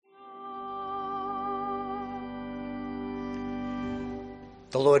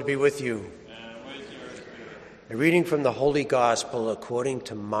The Lord be with you. And with your spirit. A reading from the Holy Gospel according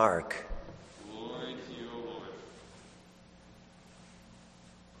to Mark. Glory to you, O Lord.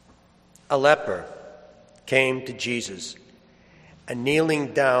 A leper came to Jesus and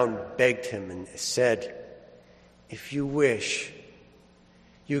kneeling down begged him and said, "If you wish,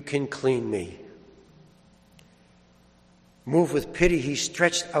 you can clean me." Moved with pity, he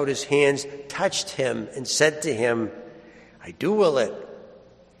stretched out his hands, touched him, and said to him, "I do will it.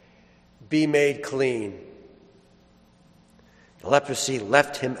 Be made clean." The leprosy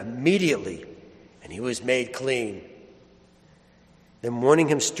left him immediately, and he was made clean. Then warning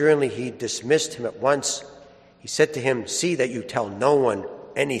him sternly, he dismissed him at once. He said to him, "See that you tell no one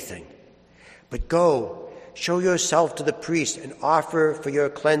anything, but go, show yourself to the priest and offer for your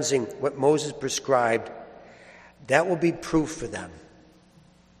cleansing what Moses prescribed. That will be proof for them."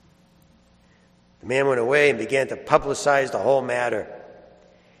 The man went away and began to publicize the whole matter.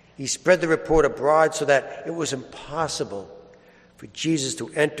 He spread the report abroad so that it was impossible for Jesus to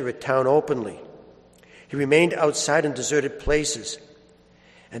enter a town openly. He remained outside in deserted places,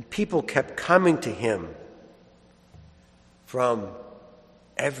 and people kept coming to him from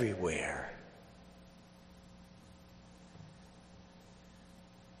everywhere.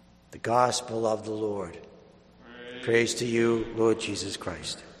 The Gospel of the Lord. Praise to you, Lord Jesus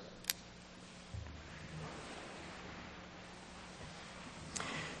Christ.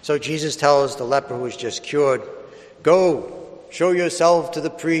 So Jesus tells the leper who was just cured, "Go, show yourself to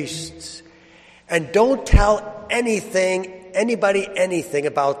the priests, and don't tell anybody anything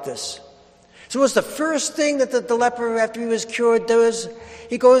about this." So what's the first thing that the leper, after he was cured, does?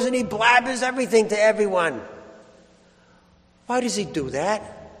 He goes and he blabbers everything to everyone. Why does he do that?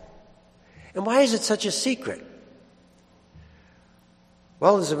 And why is it such a secret?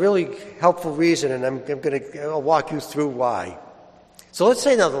 Well, there's a really helpful reason, and I'll walk you through why. So let's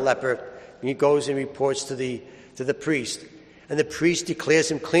say now the leper, he goes and reports to the priest, and the priest declares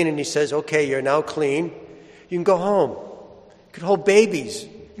him clean, and he says, "Okay, you're now clean. You can go home. You can hold babies.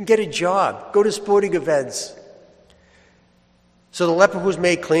 You can get a job. Go to sporting events." So the leper who's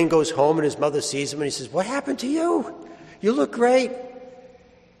made clean goes home, and his mother sees him, and he says, "What happened to you? You look great."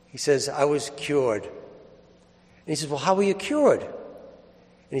 He says, "I was cured." And he says, "Well, how were you cured?"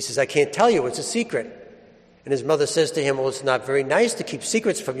 And he says, "I can't tell you. It's a secret." And his mother says to him, "Well, it's not very nice to keep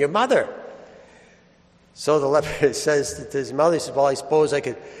secrets from your mother." So the leper says to his mother, he says, "Well, I suppose I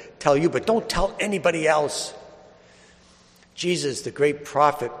could tell you, but don't tell anybody else. Jesus, the great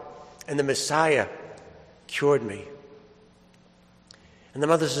prophet and the Messiah, cured me." And the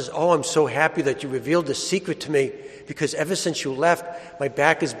mother says, "Oh, I'm so happy that you revealed this secret to me, because ever since you left, my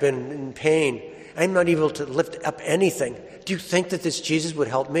back has been in pain. I'm not able to lift up anything. Do you think that this Jesus would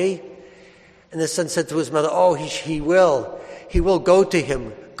help me?" And the son said to his mother, "Oh, he will. He will. Go to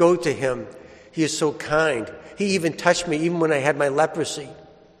him. Go to him. He is so kind. He even touched me even when I had my leprosy."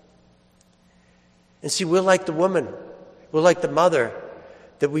 And see, we're like the woman. We're like the mother,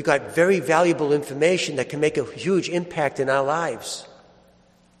 that we got very valuable information that can make a huge impact in our lives.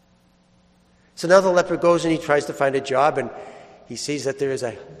 So now the leper goes and he tries to find a job, and he sees that there is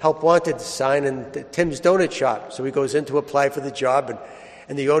a help wanted sign in Tim's Donut Shop. So he goes in to apply for the job,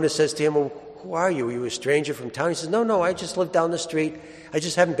 and the owner says to him, "Well, who are you? Are you a stranger from town?" He says, No, I just live down the street. I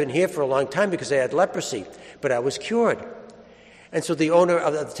just haven't been here for a long time because I had leprosy, but I was cured." And so the owner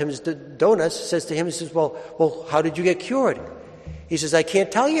of Tim's Donuts says to him, he says, well, how did you get cured? He says, "I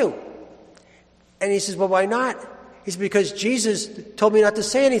can't tell you." And he says, "Well, why not?" He says, "Because Jesus told me not to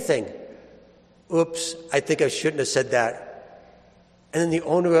say anything." "Oops, I think I shouldn't have said that." And then the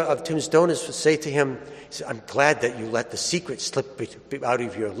owner of Tim's Donuts would say to him, he said, "I'm glad that you let the secret slip out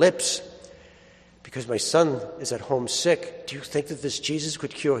of your lips, because my son is at home sick. Do you think that this Jesus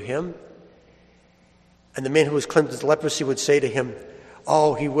could cure him?" And the man who was cleansed with leprosy would say to him,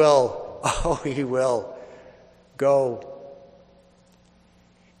 "Oh, he will. Oh, he will. Go."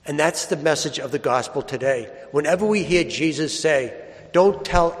 And that's the message of the gospel today. Whenever we hear Jesus say, "Don't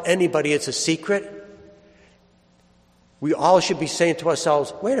tell anybody, it's a secret," we all should be saying to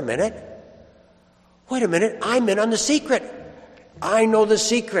ourselves, wait a minute, I'm in on the secret. I know the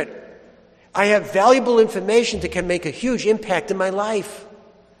secret. I have valuable information that can make a huge impact in my life.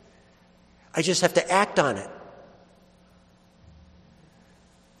 I just have to act on it.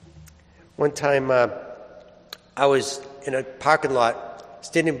 One time, I was in a parking lot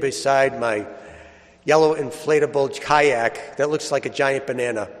standing beside my yellow inflatable kayak that looks like a giant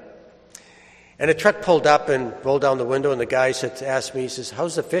banana. And a truck pulled up and rolled down the window, and the guy asked me, he says,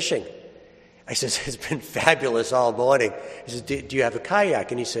 "How's the fishing?" I says, "It's been fabulous all morning." He says, "Do you have a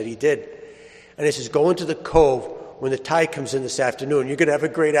kayak?" And he said he did. And he says, "Go into the cove when the tide comes in this afternoon, you're going to have a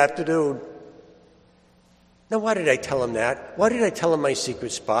great afternoon. Now, why did I tell him that? Why did I tell him my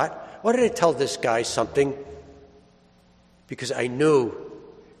secret spot? Why did I tell this guy something? Because I knew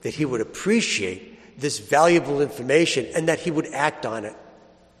that he would appreciate this valuable information and that he would act on it.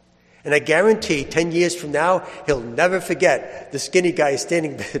 And I guarantee 10 years from now, he'll never forget the skinny guy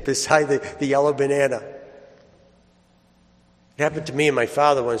standing beside the yellow banana. It happened to me and my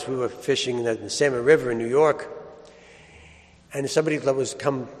father once. We were fishing in the Salmon River in New York. And somebody that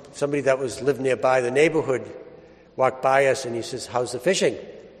was lived nearby the neighborhood walked by us and he says, "How's the fishing?"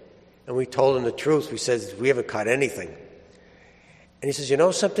 And we told him the truth. We said, "We haven't caught anything." And he says, "You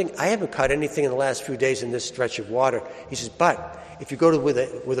know something? I haven't caught anything in the last few days in this stretch of water." He says, "But if you go to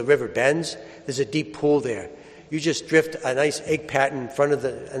where the river bends, there's a deep pool there. You just drift a nice egg pattern in front of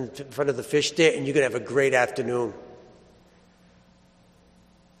the fish there, and you're going to have a great afternoon."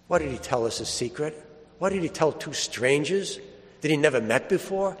 Why did he tell us a secret? Why did he tell two strangers that he never met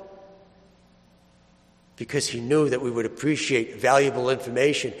before? Because he knew that we would appreciate valuable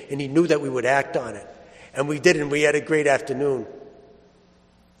information, and he knew that we would act on it. And we did, and we had a great afternoon.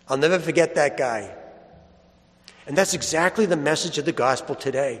 I'll never forget that guy. And that's exactly the message of the gospel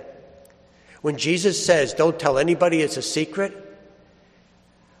today. When Jesus says, "Don't tell anybody, it's a secret,"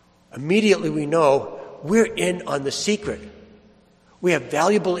 immediately we know we're in on the secret. We have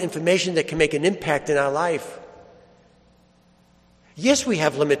valuable information that can make an impact in our life. Yes, we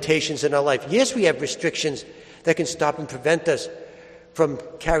have limitations in our life. Yes, we have restrictions that can stop and prevent us from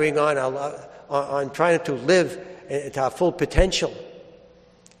carrying on trying to live to our full potential.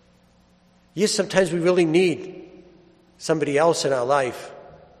 Yes, sometimes we really need somebody else in our life.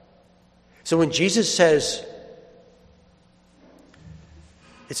 So when Jesus says,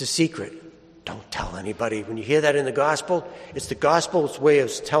 it's a secret, don't tell anybody. When you hear that in the gospel, it's the gospel's way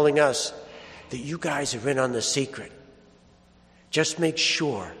of telling us that you guys are in on the secret. Just make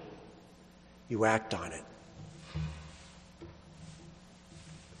sure you act on it.